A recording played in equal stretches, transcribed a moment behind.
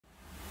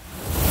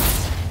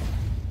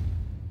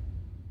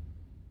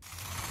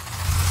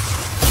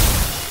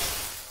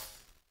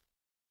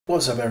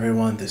What's up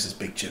everyone, this is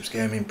Big Chips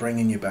Gaming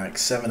bringing you back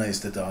 7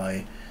 Days to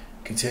Die,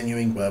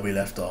 continuing where we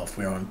left off.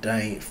 We're on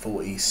day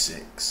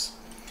 46.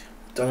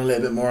 Done a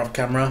little bit more off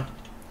camera.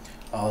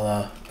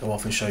 I'll go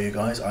off and show you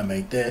guys. I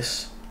made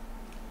this,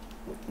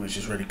 which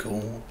is really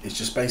cool. It's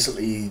just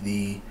basically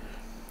the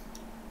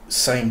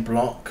same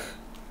block,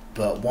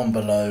 but one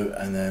below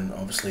and then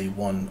obviously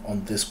one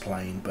on this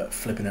plane, but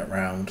flipping it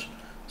round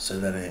so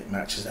that it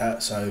matches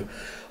that. So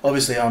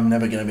obviously I'm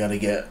never going to be able to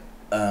get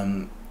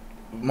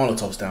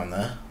Molotovs down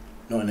there,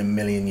 not in a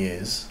million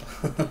years,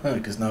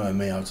 because knowing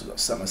me, I'll just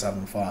set myself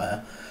on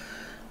fire.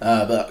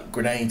 But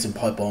grenades and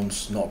pipe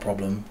bombs, not a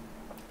problem.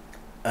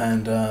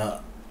 And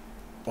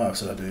what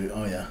else did I do?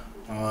 Oh yeah,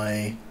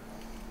 I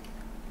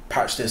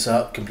patched this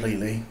up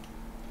completely.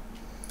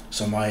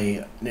 So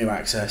my new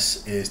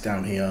access is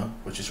down here,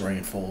 which is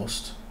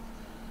reinforced.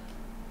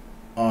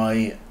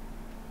 I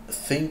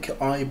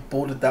think I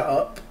boarded that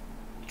up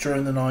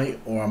during the night,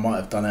 or I might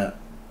have done it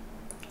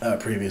at a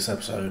previous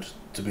episode.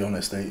 To be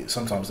honest,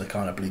 sometimes they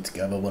kind of bleed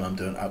together when I'm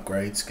doing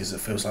upgrades, because it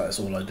feels like that's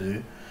all I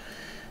do.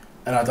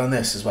 And I've done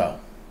this as well.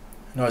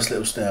 Nice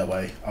little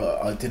stairway.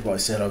 I did what I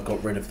said. I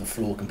got rid of the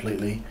floor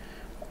completely,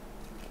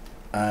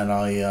 and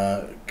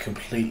I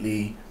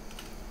completely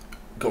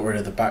got rid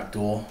of the back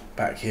door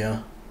back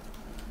here.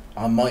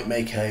 I might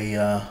make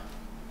a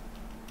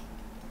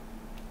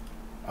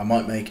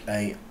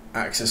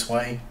access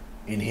way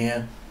in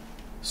here,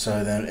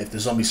 so then if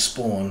the zombies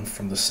spawn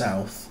from the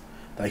south,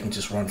 they can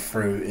just run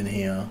through in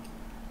here.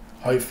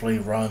 Hopefully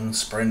run,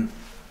 sprint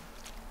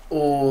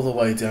all the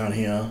way down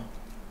here.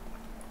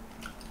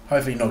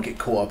 Hopefully not get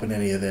caught up in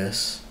any of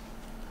this,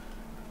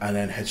 and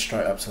then head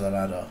straight up to the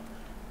ladder.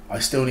 I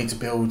still need to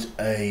build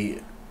a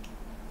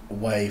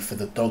way for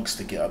the dogs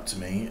to get up to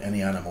me,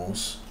 any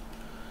animals.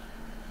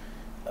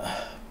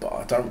 But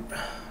I don't.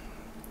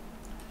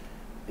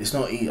 It's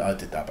not easy. I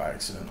did that by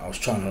accident. I was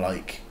trying to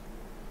like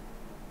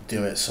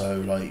do it so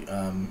like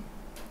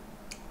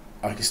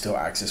I could still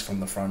access from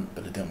the front,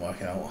 but it didn't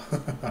work out.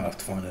 I'll have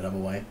to find another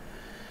way.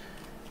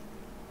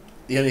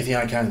 The only thing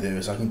I can do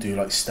is I can do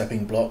like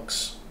stepping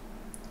blocks,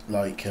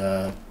 like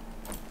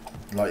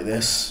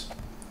this.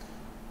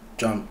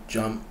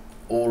 Jump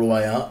all the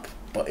way up,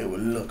 but it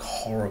would look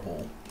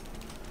horrible.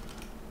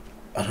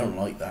 I don't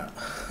like that.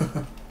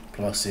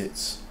 Plus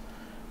it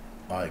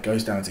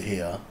goes down to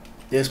here.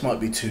 This might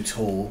be too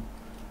tall,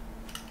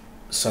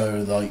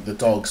 so like the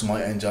dogs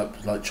might end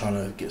up like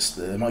trying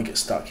to they might get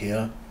stuck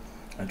here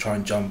and try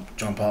and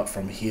jump up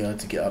from here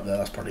to get up there.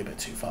 That's probably a bit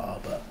too far,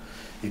 but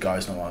you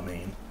guys know what I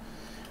mean.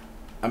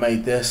 I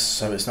made this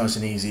so it's nice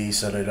and easy,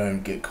 so they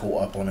don't get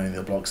caught up on any of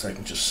the blocks. They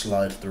can just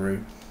slide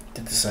through.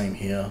 Did the same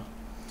here.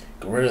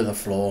 Got rid of the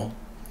floor.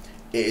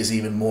 It is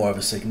even more of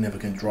a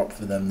significant drop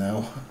for them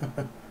now.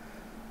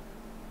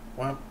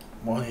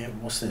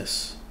 What's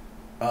this?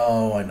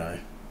 Oh, I know.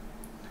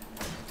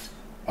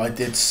 I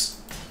did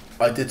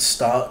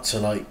start to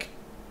like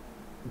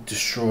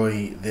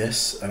destroy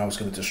this, and I was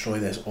going to destroy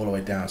this all the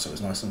way down so it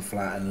was nice and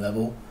flat and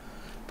level,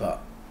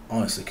 but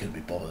honestly couldn't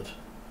be bothered.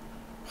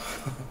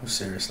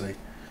 Seriously.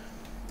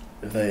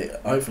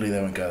 Hopefully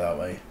they won't go that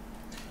way.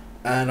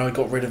 And I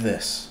got rid of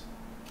this.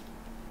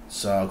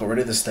 So I got rid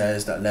of the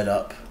stairs that led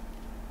up.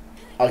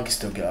 I can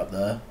still get up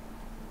there.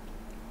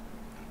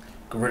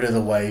 Got rid of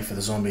the way for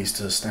the zombies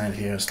to stand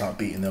here and start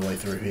beating their way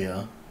through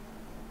here.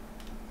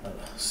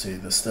 See,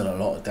 there's still a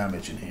lot of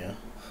damage in here.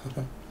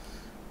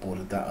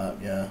 Boarded that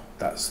up, yeah.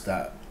 That's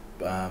that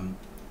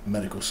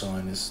medical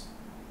sign is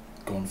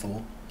gone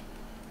for.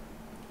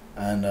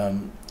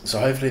 And so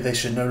hopefully they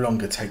should no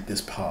longer take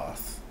this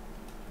path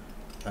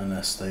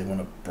unless they want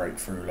to break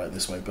through like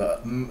this way.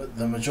 But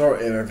the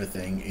majority of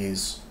everything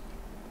is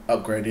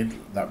upgraded,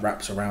 that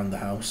wraps around the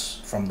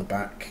house from the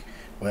back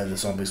where the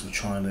zombies were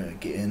trying to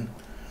get in.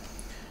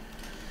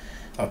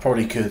 I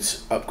probably could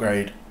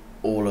upgrade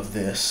all of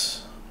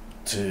this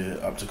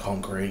up to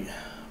concrete,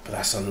 but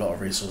that's a lot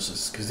of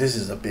resources because this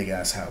is a big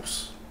ass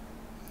house.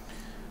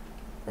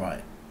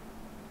 Right.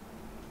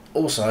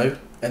 Also,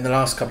 in the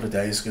last couple of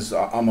days, because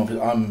I'm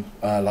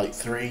like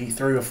three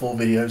or four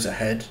videos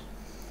ahead,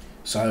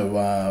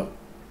 so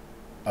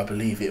I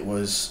believe it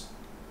was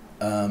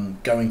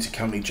going to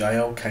county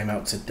jail came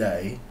out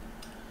today,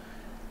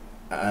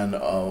 and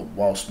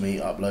whilst me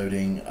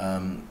uploading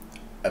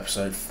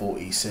episode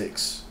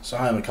 46, so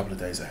I am a couple of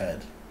days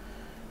ahead.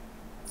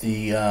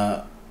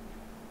 The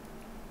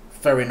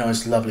very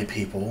nice, lovely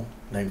people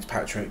named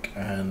Patrick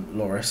and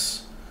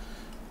Loris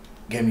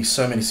gave me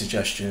so many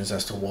suggestions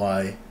as to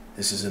why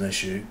this is an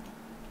issue.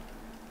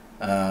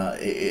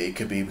 It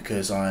could be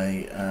because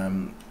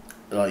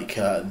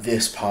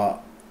this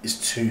part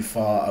is too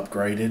far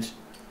upgraded,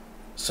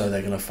 so they're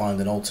going to find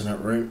an alternate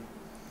route.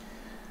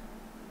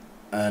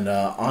 And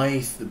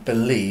I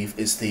believe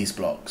it's these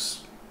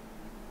blocks.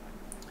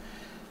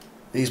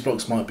 These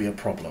blocks might be a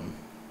problem.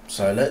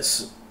 So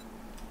let's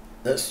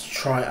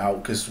try it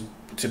out, because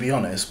to be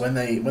honest, when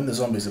the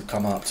zombies have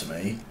come up to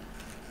me,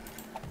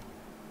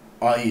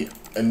 I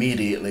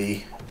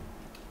immediately,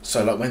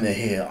 so like when they're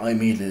here, I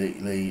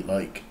immediately,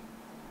 like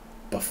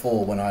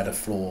before when I had a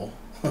floor,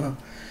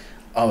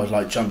 I would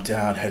like jump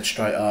down, head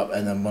straight up,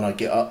 and then when I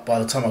get up, by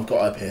the time I've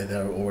got up here,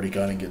 they're already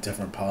going a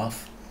different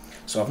path.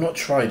 So I've not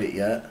tried it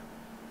yet,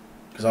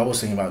 because I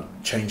was thinking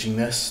about changing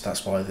this.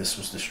 That's why this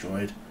was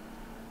destroyed.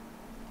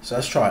 So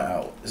let's try it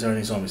out. Is there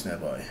any zombies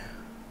nearby?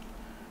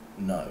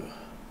 No.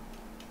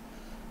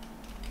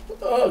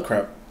 Oh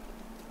crap.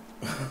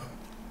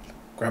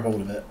 Grab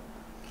hold of it.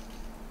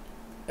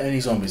 Any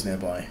zombies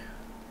nearby?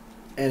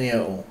 Any at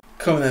all?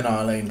 Come on then,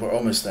 Arlene, we're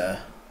almost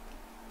there.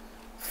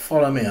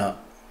 Follow me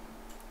up.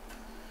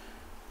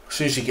 As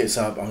soon as she gets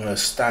up, I'm going to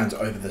stand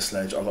over this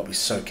ledge. I've got to be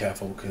so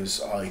careful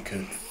because I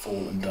could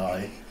fall and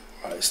die.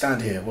 Right,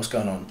 stand here. What's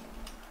going on?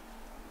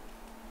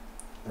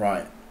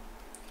 Right.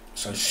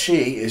 So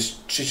she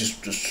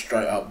just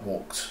straight up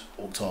walked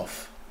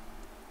off.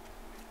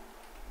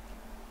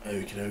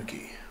 Okie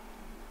dokie.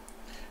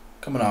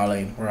 Come on,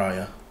 Arlene. Where are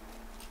you?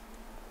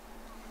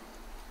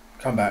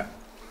 Come back.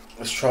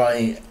 Let's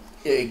try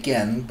it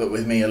again, but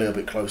with me a little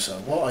bit closer.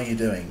 What are you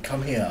doing?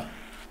 Come here.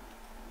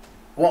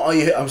 What are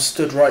you? I'm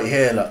stood right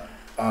here, look,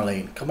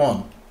 Arlene. Come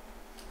on.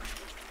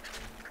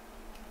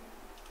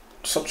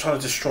 Stop trying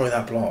to destroy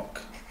that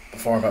block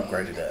before I've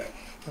upgraded it.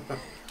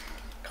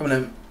 Come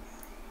on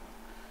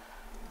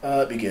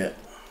in. Be good.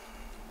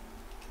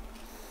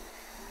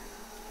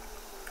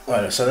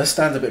 Right, so let's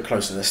stand a bit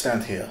closer. Let's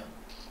stand here.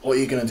 What are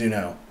you going to do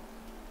now?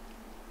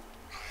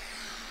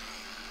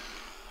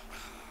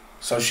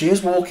 So she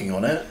is walking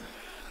on it.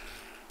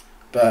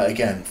 But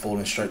again,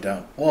 falling straight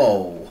down.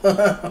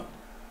 Whoa.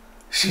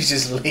 She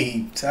just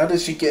leaped. How did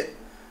she get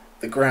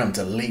the ground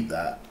to leap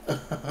that?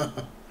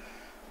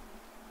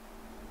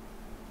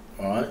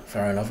 Alright,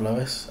 fair enough,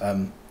 Lois.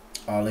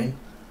 Arlene.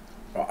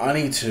 Right, I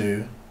need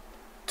to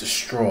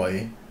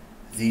destroy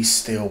these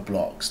steel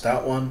blocks.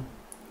 That one,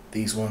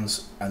 these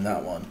ones, and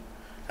that one.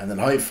 And then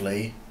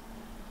hopefully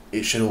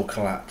it should all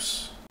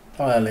collapse.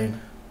 Hi, Arlene.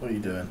 What are you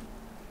doing?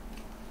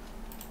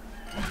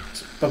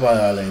 Bye-bye,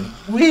 Arlene.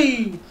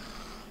 Whee!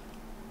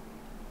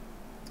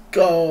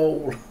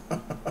 Goal!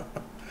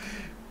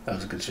 That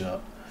was a good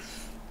shot.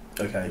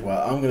 Okay,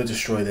 well, I'm going to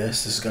destroy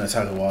this. This is going to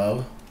take a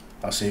while.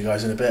 I'll see you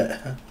guys in a bit.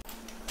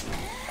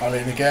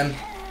 Arlene again.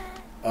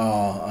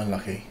 Ah,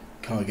 unlucky.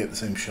 Can't get the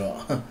same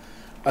shot.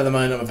 At the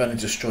moment, I've only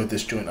destroyed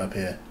this joint up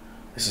here.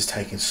 This is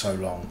taking so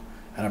long.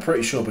 And I'm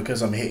pretty sure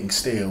because I'm hitting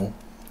steel,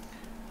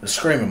 the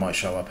screamer might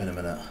show up in a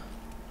minute.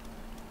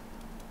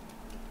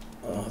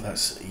 Oh,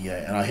 that's...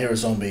 yeah. And I hear a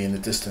zombie in the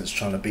distance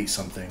trying to beat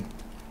something.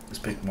 Let's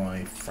pick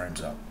my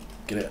frames up.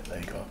 Get it? There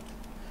you go.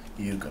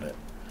 You got it.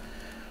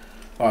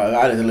 Alright,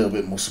 I've added a little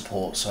bit more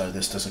support so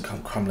this doesn't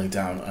come crumbling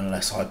down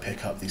unless I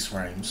pick up these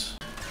frames.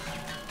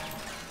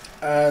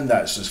 And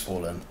that's just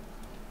fallen.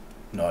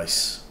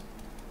 Nice.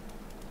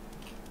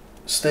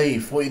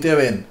 Steve, what are you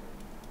doing?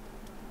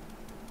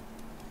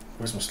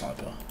 Where's my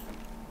sniper?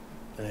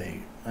 There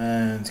you go.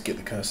 And get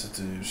the cursor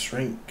to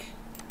shrink.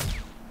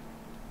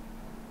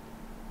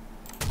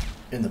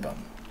 In the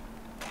bum.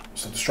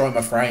 So destroy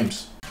my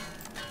frames.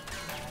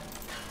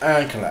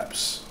 And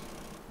collapse.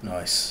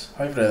 Nice.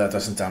 Hopefully that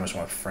doesn't damage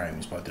my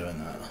frames by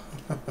doing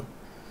that.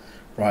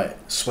 Right,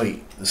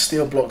 sweet. The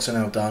steel blocks are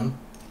now done.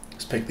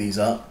 Let's pick these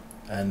up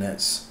and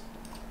let's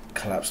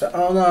collapse that.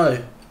 Oh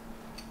no!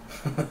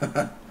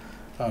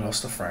 I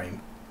lost a frame.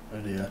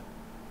 Oh dear.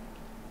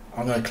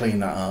 I'm going to clean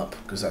that up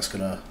because that's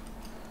going to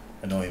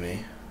annoy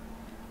me.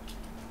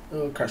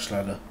 Oh, crash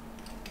ladder.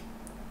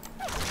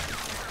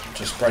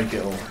 Just break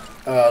it all.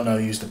 Oh no,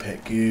 use the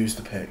pick. Use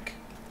the pick.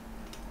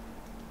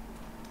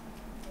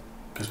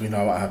 Because we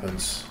know what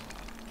happens.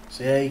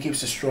 So yeah, he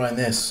keeps destroying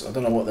this. I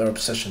don't know what their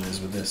obsession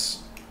is with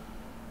this.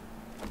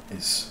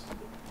 It's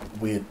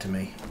weird to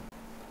me.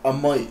 I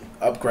might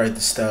upgrade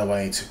the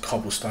stairway to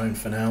cobblestone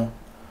for now.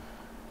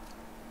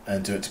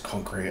 And do it to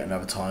concrete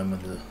another time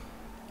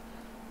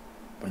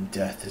when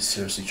death is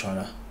seriously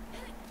trying to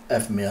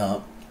F me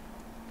up.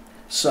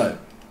 So,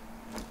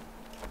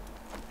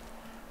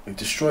 we've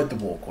destroyed the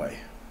walkway.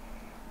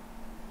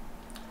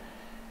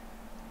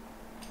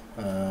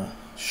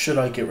 Should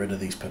I get rid of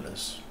these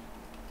pillars?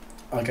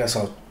 I guess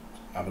I'll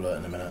have a look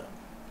in a minute.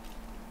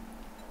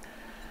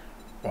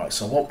 Right,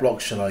 so what block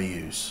should I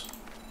use?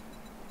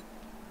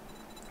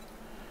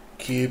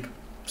 Cube,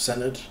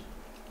 centered.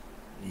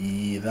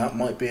 Yeah, that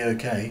might be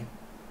okay.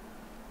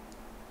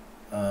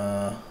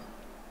 That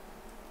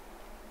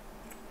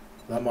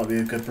might be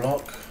a good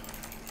block.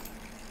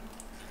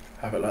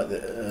 Have it like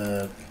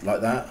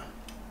that.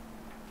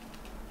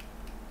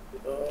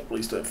 Oh,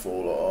 please don't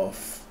fall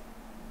off.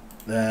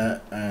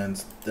 There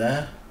and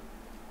there.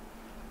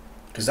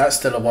 Because that's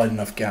still a wide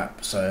enough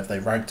gap, so if they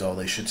ragdoll,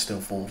 they should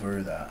still fall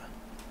through that.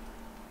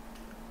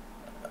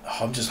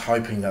 I'm just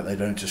hoping that they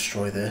don't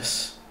destroy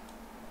this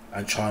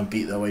and try and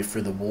beat their way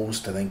through the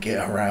walls to then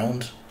get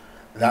around.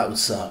 That would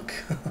suck.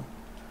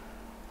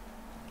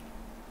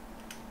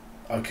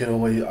 I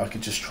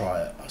could just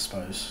try it, I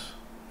suppose.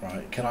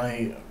 Right, can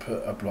I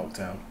put a block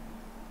down?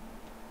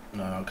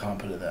 No, I can't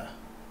put it there.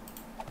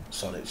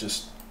 Solid,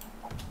 just...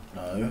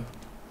 no.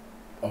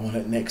 I want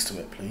it next to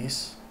it,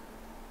 please.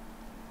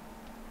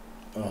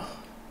 Oh,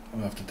 I'm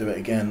going to have to do it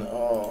again.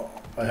 Oh,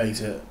 I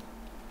hate it.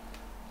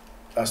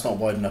 That's not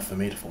wide enough for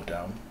me to fall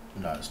down.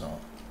 No, it's not.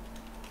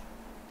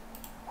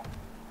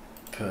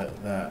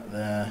 Put that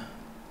there.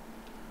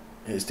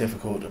 It's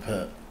difficult to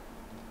put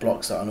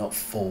blocks that are not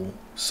full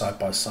side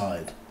by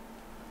side.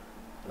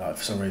 Like,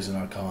 for some reason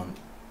I can't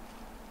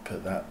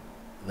put that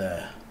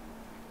there.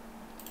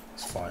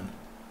 It's fine.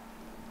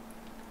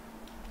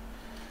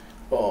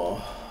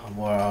 Oh,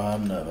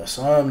 I'm nervous.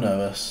 I'm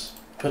nervous.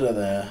 Put it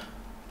there.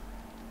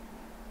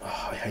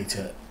 Oh, I hate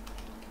it.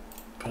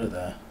 Put it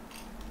there.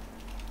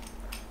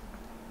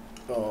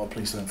 Oh,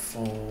 please don't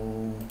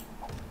fall.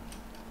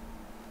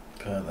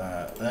 Put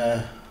that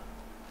there.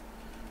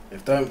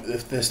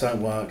 If this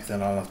don't work,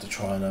 then I'll have to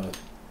try another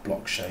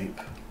block shape.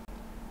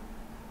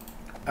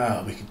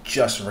 Ah, we could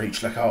just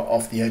reach. Look how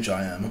off the edge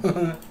I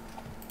am.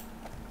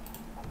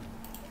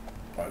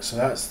 Right, so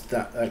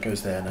that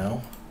goes there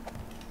now.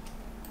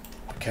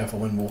 Be careful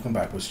when walking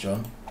backwards,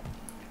 John.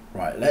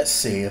 Right, let's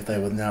see if they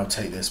will now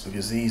take this,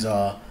 because these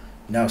are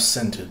now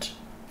centered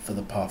for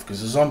the path,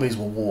 because the zombies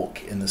will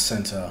walk in the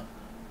center.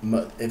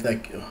 If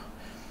they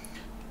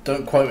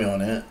don't quote me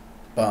on it,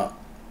 but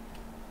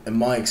in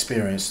my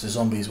experience, the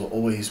zombies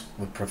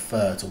would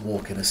prefer to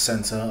walk in the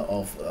center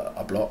of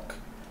a block.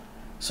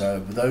 So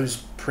those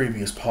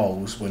previous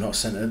poles were not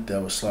centered; they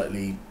were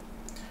slightly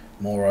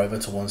more over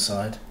to one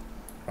side.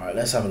 Right,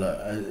 let's have a look.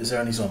 Is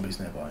there any zombies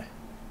nearby?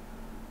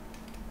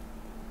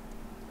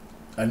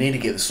 I need to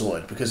get this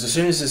sorted, because as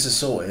soon as this is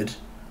sorted,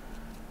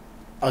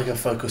 I can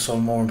focus on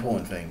more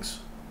important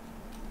things.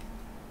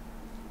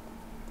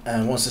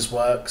 And once this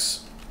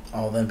works,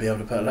 I'll then be able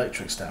to put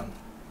electrics down.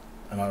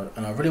 And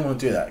I really want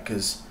to do that,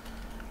 because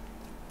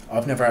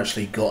I've never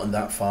actually gotten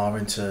that far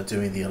into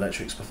doing the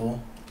electrics before.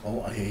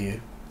 Oh, I hear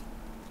you.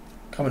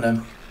 Come on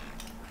then.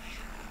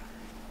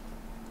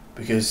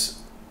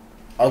 Because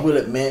I will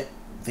admit,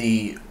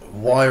 the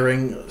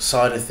wiring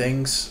side of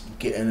things,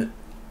 getting,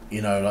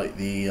 you know, like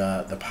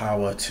the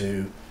power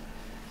to,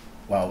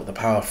 well, the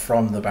power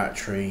from the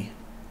battery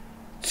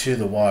to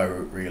the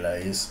wire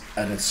relays,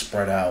 and it's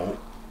spread out,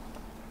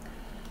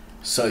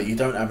 so you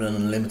don't have an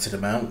unlimited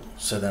amount.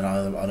 So then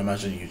I'd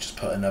imagine you just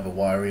put another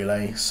wire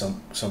relay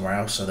somewhere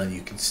else, so then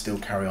you can still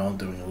carry on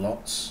doing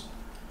lots.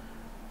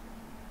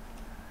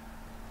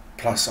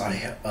 Plus, I'll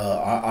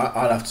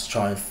have to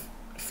try and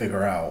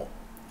figure out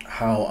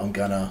how I'm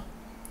gonna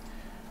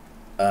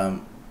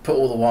put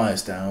all the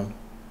wires down,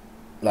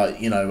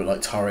 like, you know,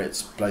 like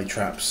turrets, blade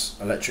traps,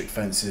 electric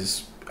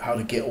fences, how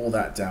to get all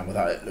that down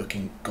without it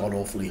looking god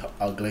awfully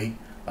ugly,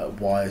 like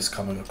wires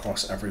coming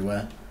across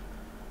everywhere.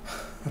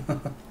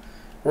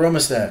 We're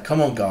almost there.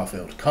 Come on,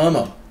 Garfield. Come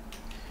on.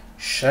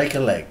 Shake a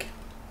leg.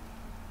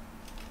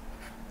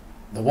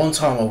 The one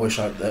time I wish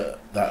that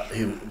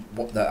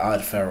I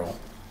had Feral.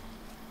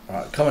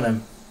 Right, come on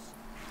in.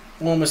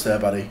 We're almost there,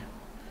 buddy.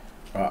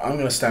 Right, I'm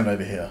gonna stand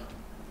over here.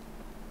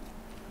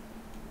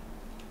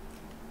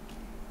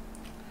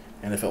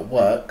 And if it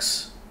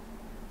works,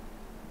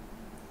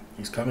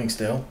 he's coming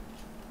still.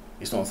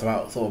 He's not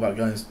thought about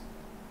going.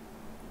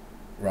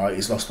 Right,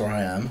 he's lost where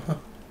I am.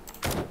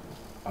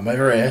 I'm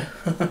over here.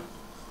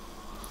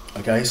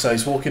 Okay, so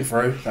he's walking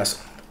through.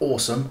 That's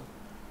awesome.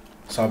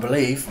 So I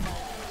believe...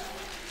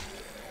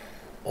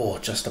 Oh,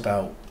 just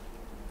about.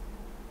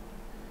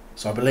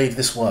 So I believe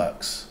this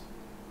works.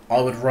 I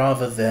would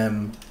rather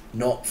them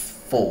not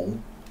fall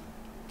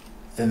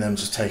than them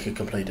just take a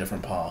completely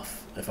different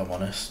path, if I'm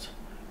honest.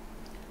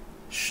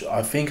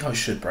 I think I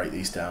should break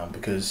these down,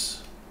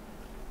 because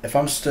if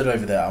I'm stood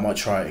over there, I might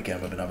try it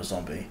again with another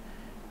zombie.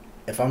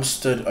 If I'm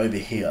stood over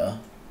here,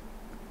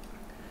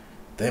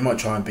 they might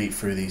try and beat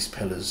through these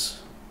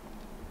pillars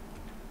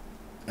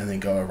and then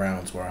go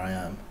around where I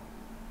am.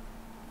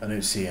 I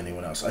don't see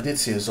anyone else. I did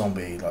see a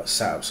zombie like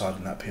sat outside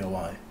in that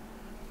POI.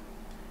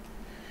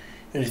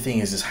 The only thing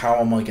is how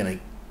am I going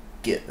to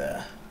get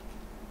there?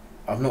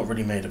 I've not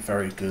really made a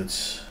very good...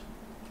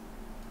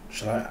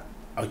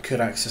 I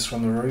could access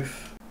from the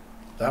roof.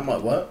 That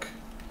might work.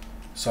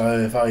 So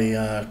if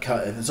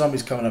if the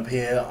zombie's coming up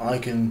here, I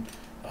can...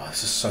 Oh,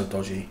 this is so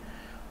dodgy.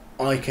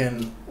 I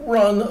can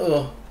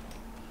run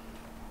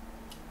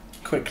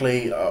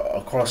quickly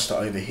across to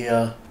over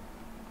here,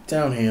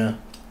 down here,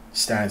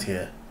 stand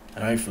here,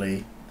 and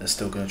hopefully they're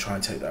still going to try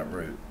and take that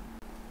route.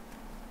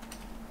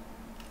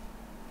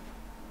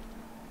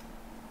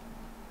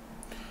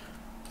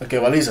 Okay,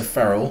 well, he's a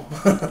feral.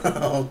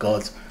 Oh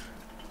god,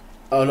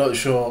 I'm not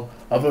sure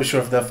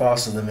if they're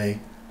faster than me.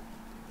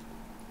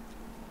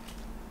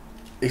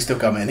 He's still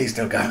coming. He's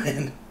still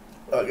coming.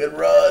 Fucking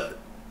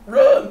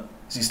run!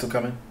 Is he still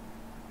coming?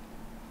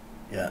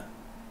 Yeah.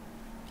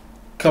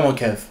 Come on,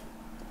 Kev.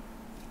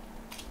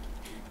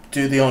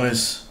 Do the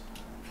honors.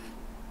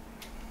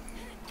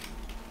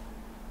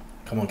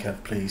 Come on,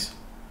 Kev, please.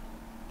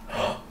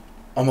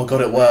 Oh my god,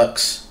 it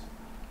works.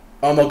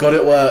 Oh my god,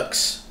 it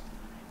works.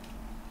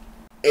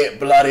 It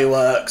bloody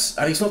works.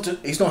 And he's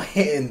not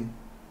hitting.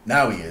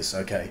 Now he is,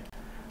 okay.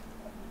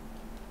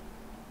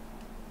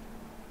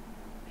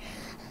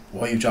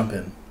 Why are you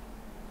jumping?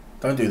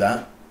 Don't do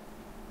that.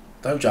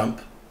 Don't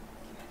jump.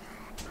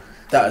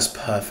 That is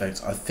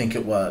perfect. I think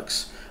it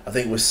works. I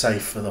think we're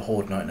safe for the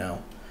Horde night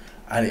now.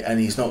 and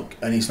he's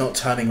not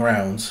turning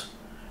around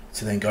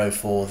to then go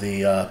for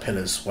the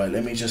pillars. Wait,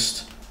 let me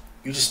just,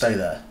 you just stay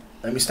there.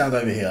 Let me stand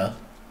over here.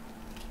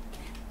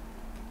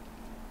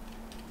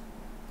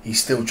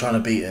 He's still trying to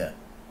beat it.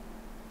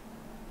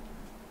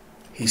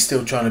 He's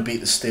still trying to beat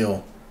the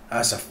steel.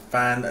 That's a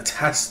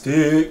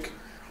fantastic,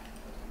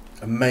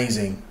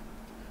 amazing.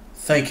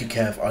 Thank you,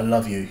 Kev. I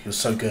love you. You're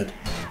so good.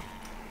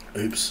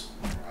 Oops.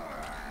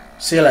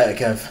 See you later,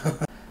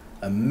 Kev.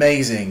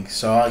 Amazing.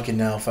 So I can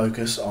now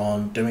focus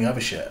on doing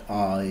other shit.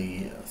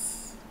 I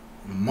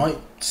might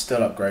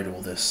still upgrade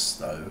all this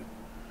though,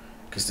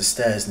 because the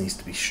stairs needs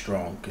to be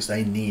strong, because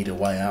they need a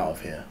way out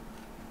of here.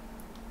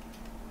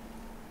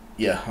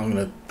 Yeah,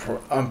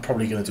 I'm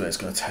probably gonna do it. It's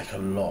gonna take a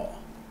lot,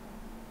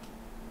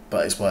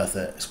 but it's worth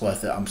it. It's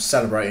worth it. I'm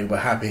celebrating. We're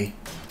happy.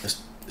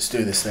 Let's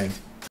do this thing.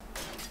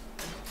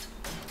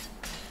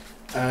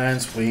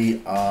 And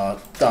we are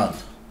done.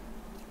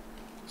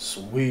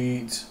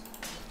 Sweet.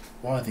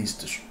 Why are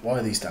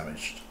these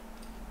damaged?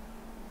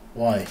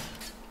 Why?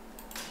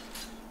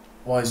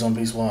 Why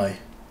zombies? Why?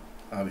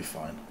 That'll be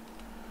fine.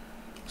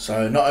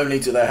 So not only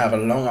do they have a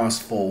long ass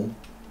fall,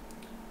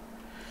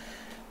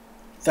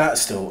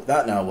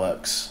 that now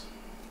works.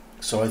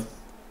 So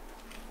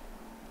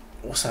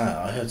what's that?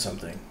 I heard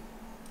something.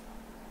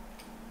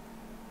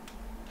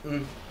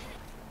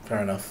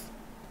 Fair enough.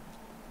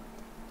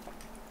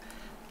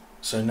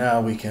 So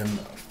now we can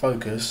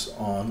focus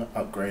on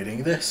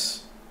upgrading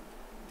this.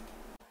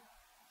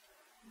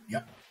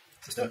 Yep,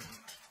 let's do it.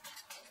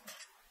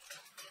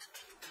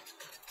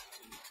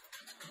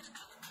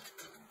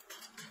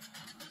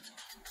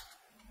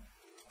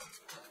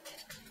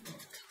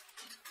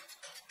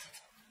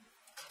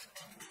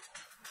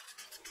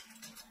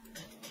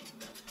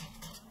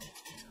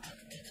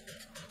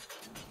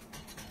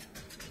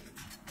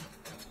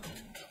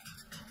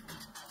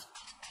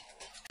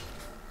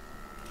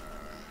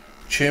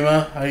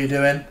 Tumor, how you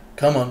doing?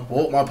 Come on,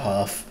 walk my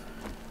path.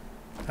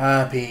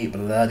 Happy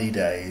bloody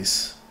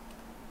days.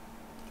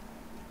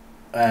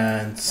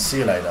 And see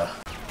you later.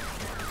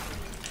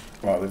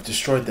 Right, we've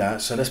destroyed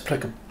that, so let's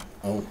pick a...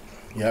 Oh,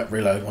 yeah,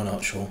 reload, why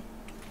not, sure.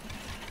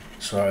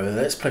 So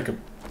let's pick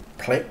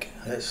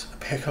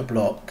a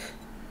block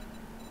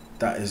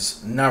that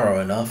is narrow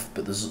enough,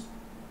 but the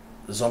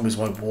zombies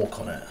won't walk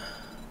on it.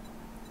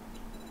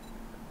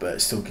 But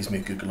it still gives me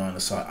a good line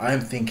of sight. I am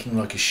thinking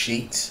like a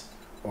sheet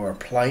or a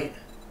plate.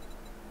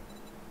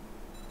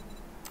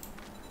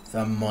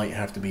 That might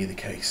have to be the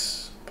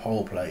case.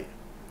 Pole plate.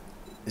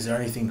 Is there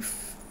anything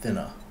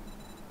thinner?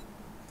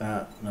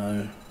 That,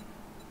 no.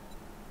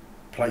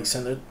 Plate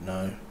centered?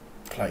 No.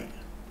 Plate.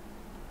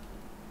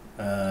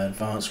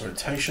 Advanced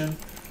rotation.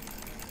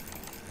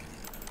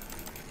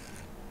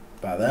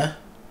 About there.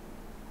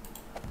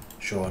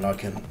 Sure, and I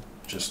can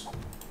just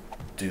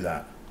do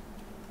that.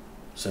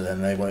 So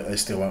then they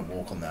still won't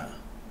walk on that.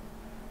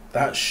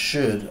 That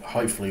should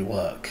hopefully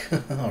work.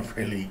 I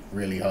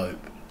really hope.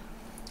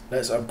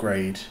 Let's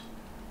upgrade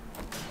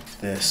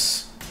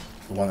this,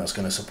 the one that's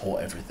going to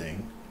support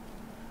everything.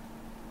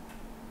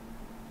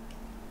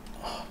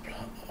 Oh,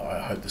 I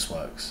hope this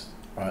works.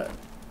 Right,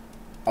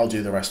 I'll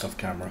do the rest off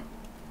camera,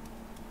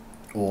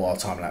 or I'll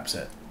time lapse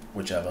it,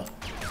 whichever.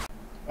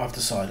 I've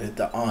decided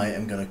that I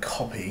am going to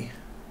copy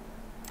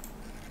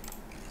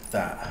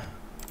that.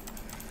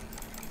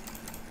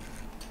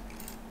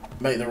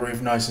 Make the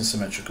roof nice and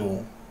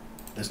symmetrical.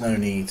 There's no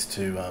need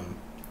to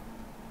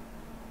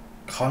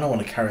kind of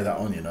want to carry that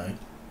on, you know.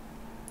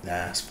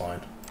 Nah, it's fine.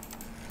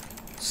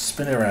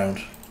 Spin it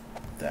around.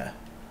 There.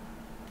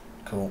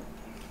 Cool.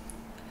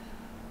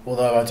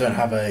 Although I don't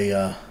have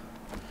a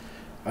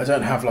I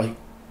don't have like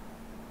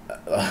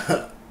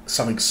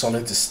something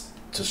solid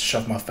to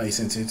shove my face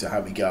into to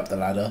help me get up the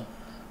ladder.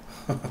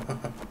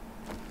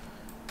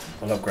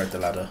 I'll upgrade the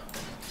ladder.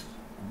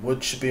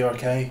 Wood should be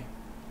okay.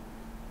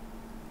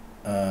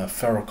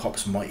 Feral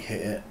cops might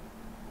hit it.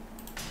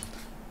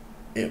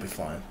 It'll be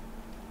fine.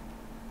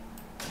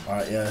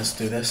 Alright, yeah, let's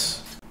do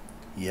this.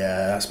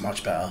 Yeah, that's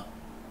much better.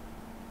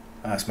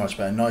 That's much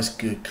better. Nice,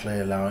 good,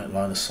 clear line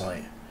of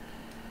sight.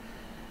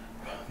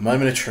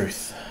 Moment of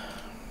truth.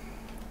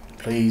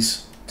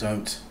 Please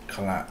don't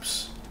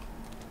collapse.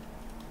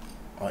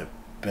 I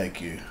beg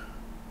you.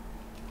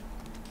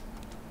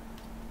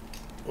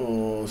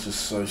 Oh, this is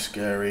so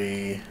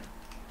scary.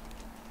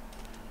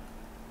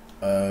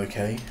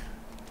 Okay.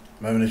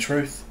 Moment of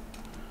truth.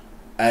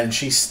 And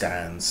she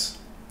stands.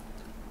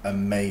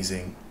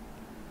 Amazing.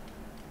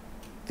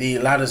 The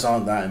ladders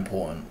aren't that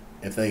important.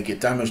 If they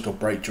get damaged or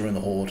break during the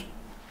horde,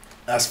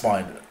 that's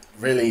fine.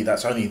 Really,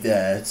 that's only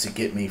there to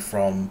get me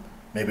from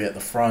maybe at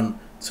the front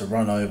to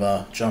run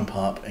over, jump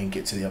up and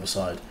get to the other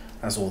side.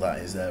 That's all that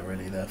is there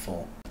really there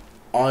for.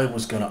 I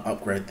was going to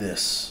upgrade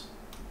this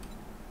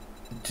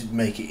to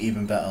make it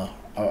even better.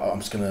 I'm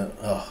just going to...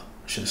 I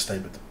should have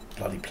stayed with the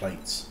bloody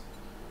plates.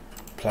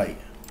 Plate.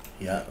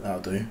 Yeah,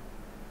 that'll do.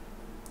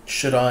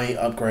 Should I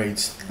upgrade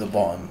the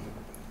bottom?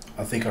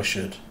 I think I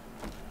should.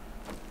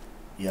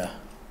 Yeah.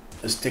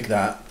 Let's dig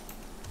that.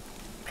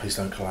 Please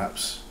don't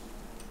collapse.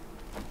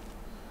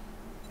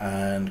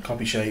 And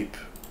copy shape.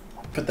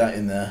 Put that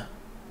in there.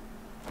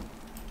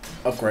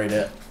 Upgrade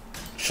it.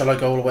 Shall I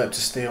go all the way up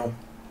to steel?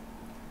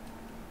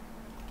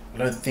 I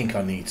don't think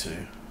I need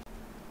to.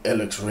 It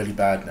looks really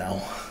bad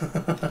now.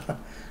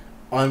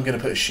 I'm going to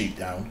put a sheet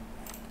down.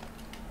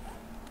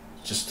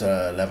 Just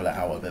to level it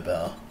out a bit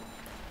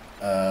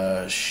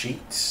better.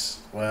 Sheets.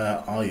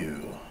 Where are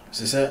you? Is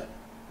this it?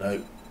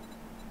 No.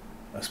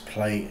 Let's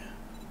plate.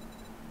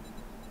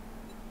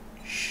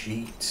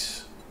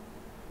 Sheet.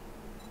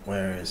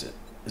 Where is it?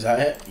 Is that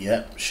it?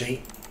 Yep,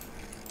 sheet.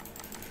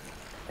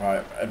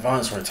 Right,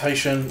 advanced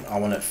rotation. I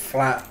want it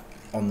flat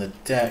on the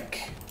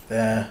deck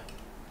there.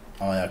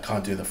 Oh yeah, I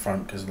can't do the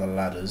front because of the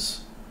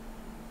ladders.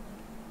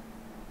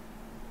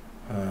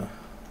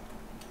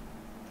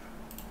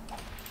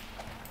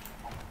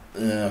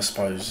 Yeah, I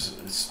suppose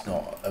it's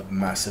not a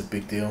massive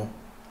big deal.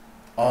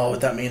 Oh,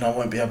 would that mean I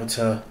won't be able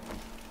to...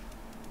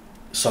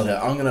 Sorry,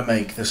 I'm going to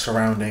make the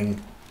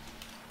surrounding...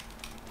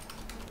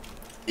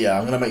 Yeah,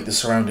 I'm going to make the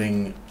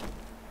surrounding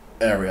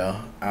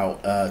area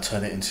out,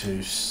 turn it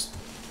into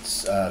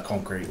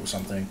concrete or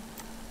something.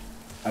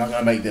 And I'm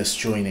going to make this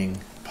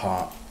joining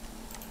part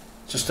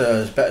just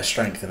a better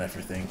strength and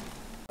everything.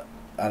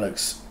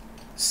 Alex,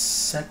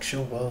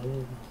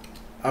 sexual.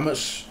 How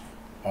much?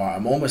 Alright,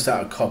 I'm almost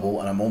out of cobble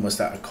and I'm almost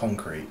out of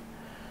concrete.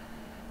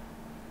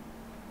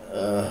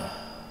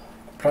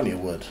 Plenty of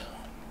wood.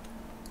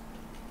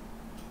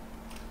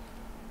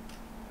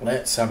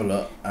 Let's have a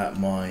look at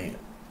my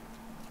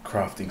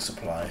crafting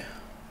supply.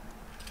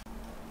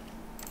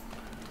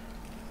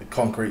 The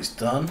concrete's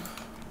done.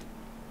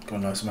 Got a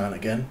nice amount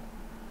again.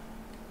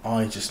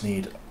 I just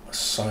need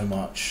so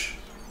much.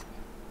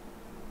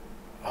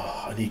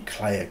 Oh, I need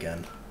clay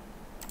again.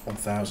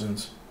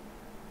 1,000.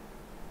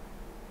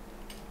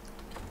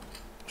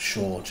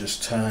 Sure,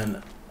 just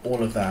turn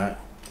all of that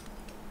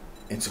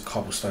into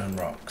cobblestone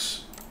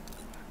rocks.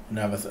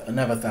 Another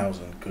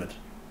 1,000. Good.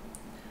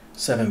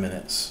 7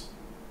 minutes.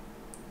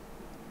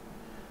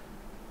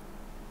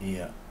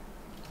 Yeah.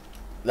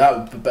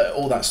 But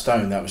all that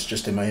stone that was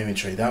just in my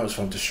inventory, that was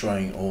from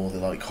destroying all the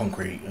like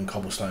concrete and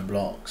cobblestone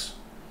blocks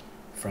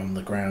from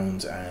the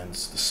ground and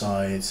the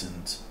sides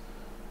and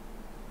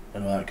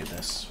all that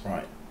goodness.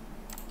 Right.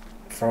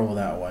 Throw all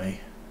that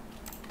away.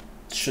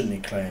 Shouldn't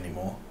need clay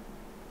anymore.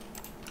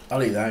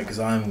 I'll eat that because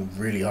I'm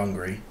really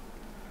hungry.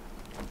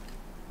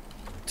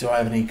 Do I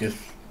have any good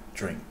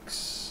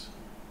drinks?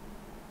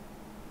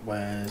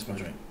 Where's my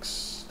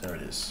drinks? There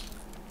it is.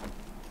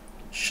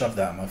 Shove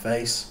that in my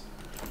face.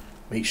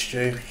 Meat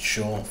stew,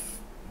 sure.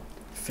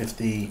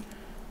 50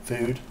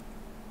 food.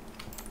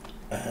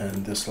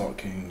 And this lot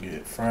can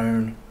get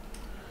thrown.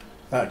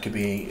 That could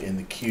be in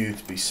the queue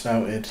to be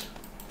smelted.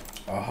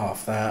 I'll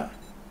half that.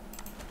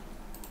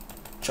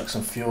 Chuck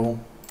some fuel.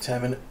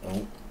 10 minutes.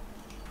 Oh.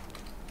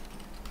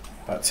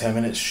 About 10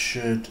 minutes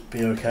should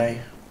be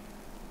okay.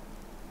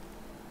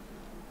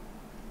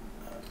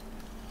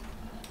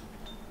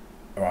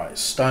 Alright,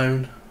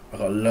 stone. I've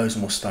got loads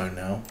more stone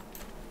now.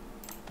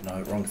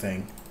 No, wrong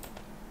thing.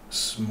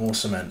 More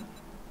cement.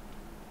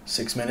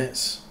 6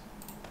 minutes.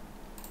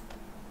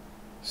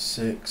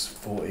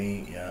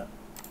 6:40, yeah.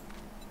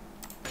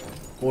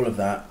 All of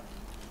that.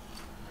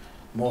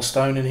 More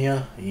stone in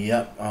here.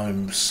 Yep,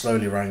 I'm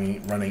slowly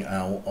running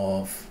out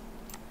of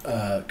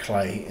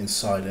clay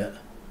inside it.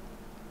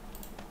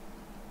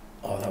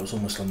 Oh, that was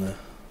almost on the...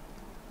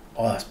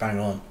 Oh, that's bang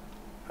on.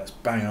 That's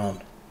bang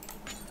on.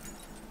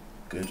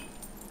 Good.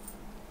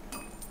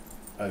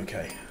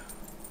 Okay.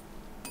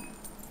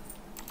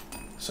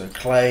 So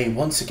clay,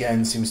 once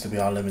again, seems to be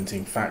our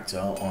limiting factor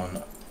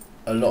on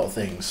a lot of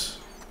things.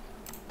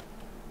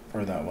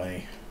 Throw that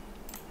way.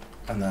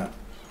 And that.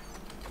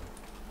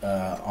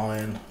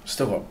 Iron.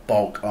 Still got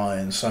bulk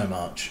iron, so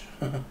much.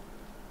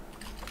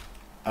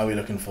 Are we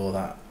looking for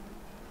that?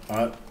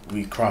 Alright,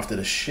 we crafted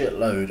a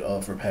shitload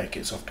of repair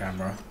kits off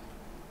camera.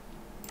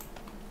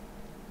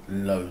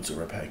 Loads of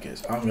repair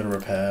kits. I'm going to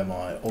repair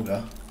my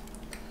auger.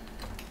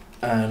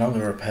 And I'm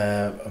going to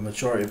repair a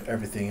majority of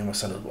everything in my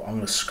cellar. I'm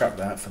going to scrap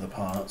that for the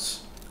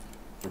parts.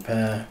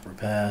 Repair,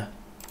 repair,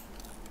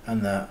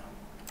 and that.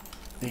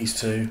 These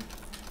two.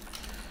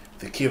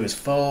 The queue is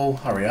full.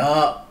 Hurry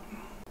up.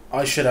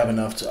 I should have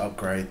enough to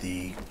upgrade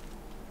the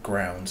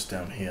ground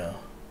down here.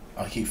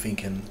 I keep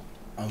thinking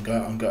I'm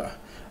going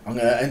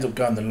to end up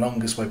going the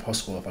longest way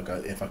possible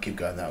if I keep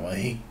going that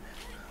way.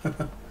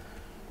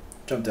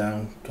 Jump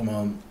down. Come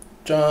on.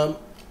 Jump.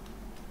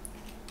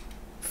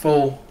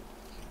 Full.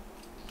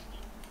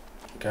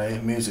 Okay,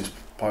 music's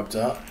piped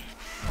up.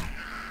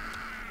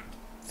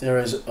 There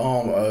is...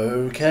 Oh,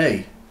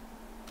 okay.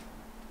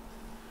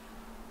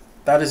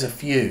 That is a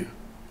few.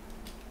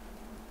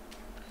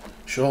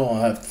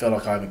 Sure, I feel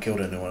like I haven't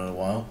killed anyone in a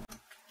while.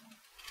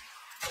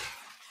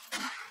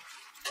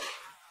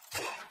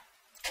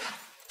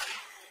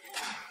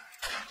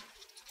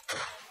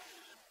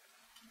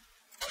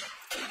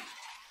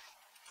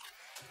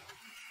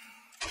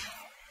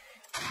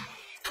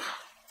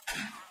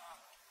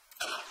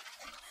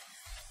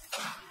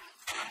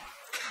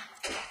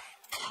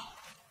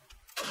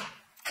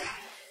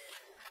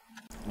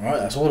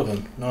 Alright, that's all of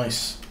them.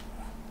 Nice.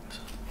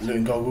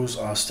 looting goggles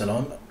are still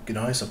on.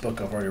 Nice, a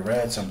book I've already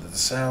read, something to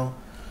sell,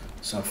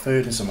 some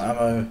food and some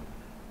ammo.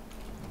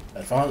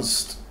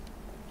 Advanced,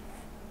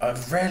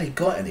 I've rarely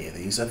got any of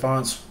these.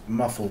 Advanced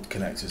muffled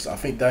connectors, I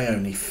think they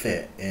only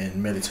fit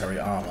in military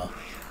armour.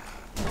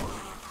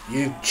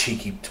 You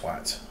cheeky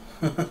twat.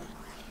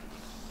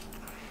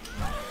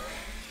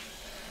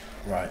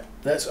 Right,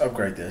 let's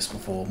upgrade this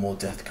before more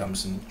death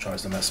comes and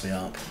tries to mess me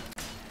up.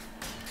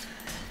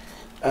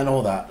 And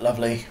all that,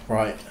 lovely.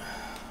 Right,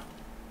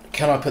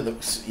 can I put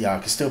the, yeah, I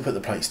can still put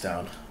the plates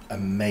down.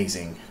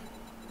 Amazing.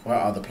 Where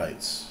are the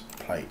plates?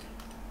 Plate.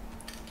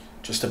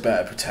 Just to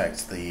better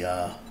protect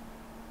the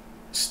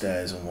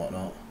stairs and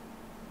whatnot.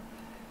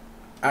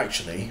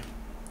 Actually,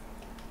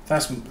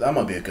 that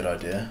might be a good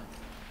idea.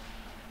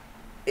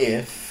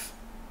 If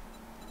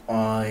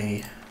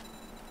I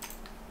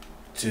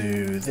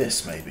do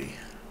this, maybe.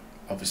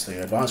 Obviously,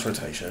 advanced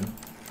rotation.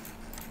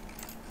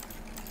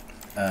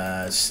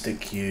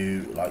 Stick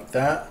you like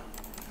that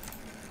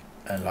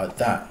and like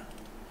that.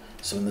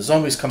 So when the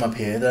zombies come up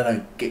here, they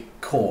don't get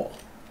caught.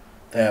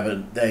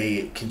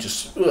 They can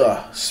just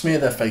smear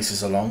their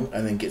faces along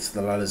and then get to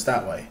the ladders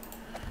that way.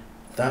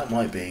 That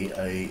might be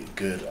a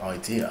good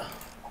idea.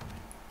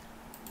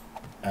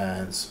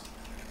 And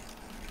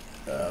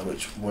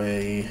which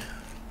way?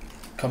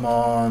 Come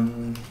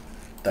on,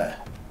 there.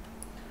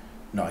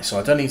 Nice. So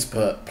I don't need to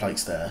put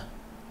plates there.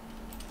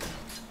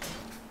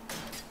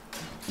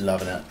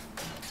 Loving it.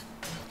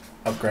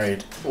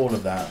 Upgrade all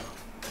of that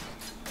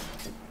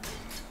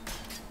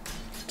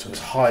to as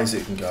high as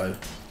it can go.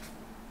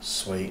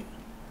 Sweet.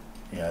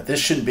 Yeah, this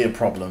shouldn't be a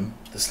problem,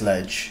 this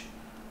ledge,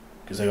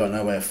 because they got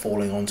no way of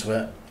falling onto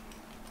it.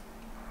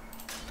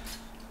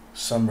 For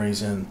some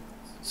reason,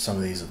 some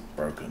of these are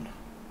broken.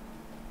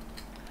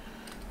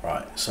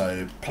 Right,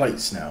 so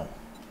plates now.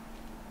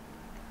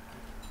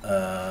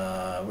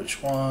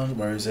 Which one?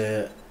 Where is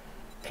it?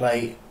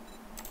 Plate.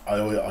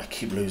 I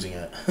keep losing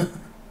it.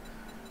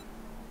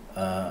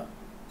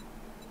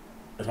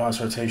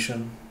 Advanced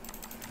rotation.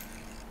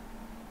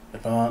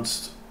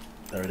 Advanced.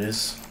 There it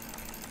is.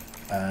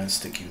 And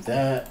stick you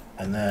there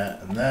and there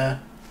and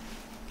there.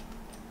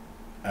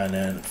 And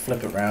then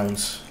flip it round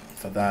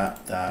for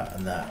that, that,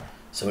 and that.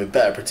 So we're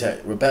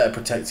better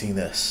protecting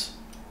this.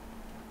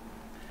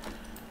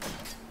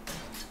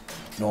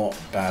 Not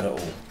bad at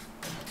all.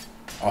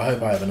 I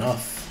hope I have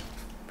enough.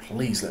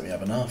 Please let me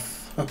have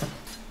enough.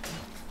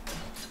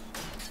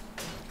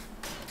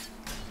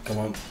 Come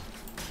on.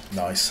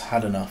 Nice.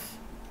 Had enough.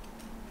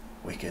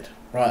 Wicked.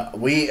 Right,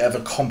 we have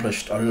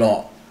accomplished a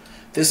lot.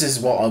 This is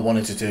what I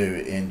wanted to do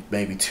in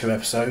maybe 2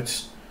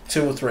 episodes.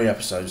 2 or 3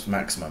 episodes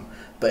maximum.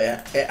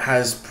 But it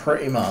has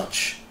pretty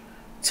much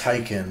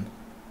taken...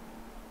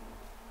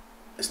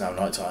 It's now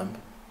night time.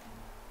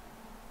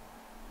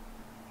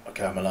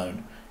 Okay, I'm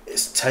alone.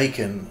 It's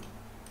taken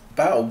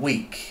about a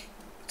week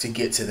to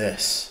get to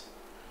this.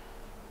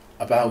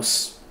 About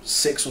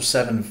 6 or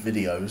 7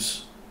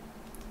 videos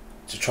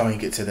to try and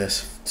get to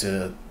this.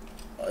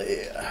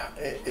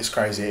 It's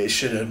crazy. It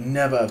should have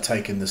never have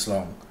taken this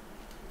long.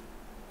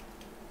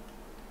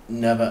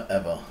 Never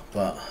ever.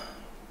 But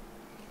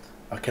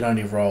I can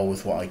only roll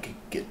with what I could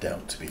get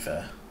dealt, to be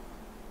fair.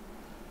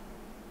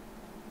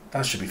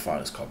 That should be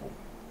fine as cobble.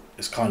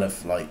 It's kind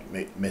of like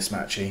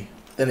mismatchy.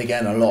 Then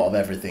again, a lot of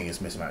everything is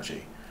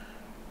mismatchy.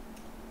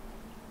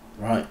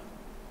 Right.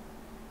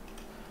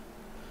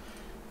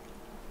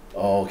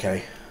 Oh,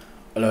 okay.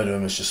 A load of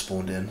them has just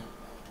spawned in.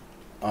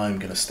 I'm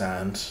going to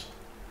stand.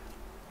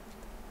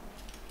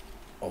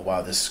 Oh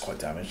wow, this is quite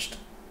damaged.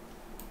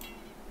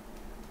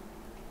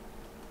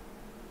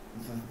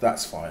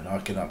 That's fine. I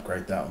can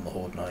upgrade that on the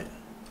Horde night.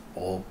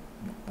 Or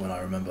when I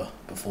remember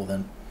before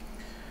then.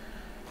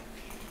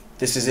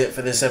 This is it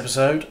for this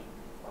episode.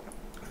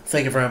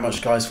 Thank you very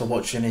much guys for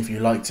watching. If you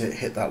liked it,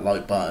 hit that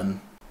like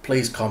button.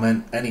 Please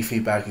comment. Any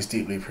feedback is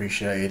deeply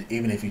appreciated.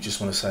 Even if you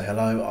just want to say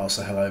hello, I'll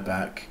say hello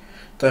back.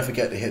 Don't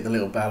forget to hit the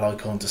little bell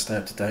icon to stay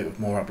up to date with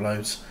more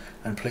uploads.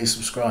 And please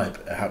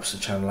subscribe. It helps the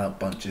channel out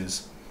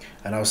bunches.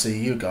 And I'll see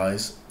you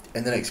guys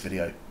in the next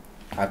video.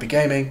 Happy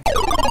gaming!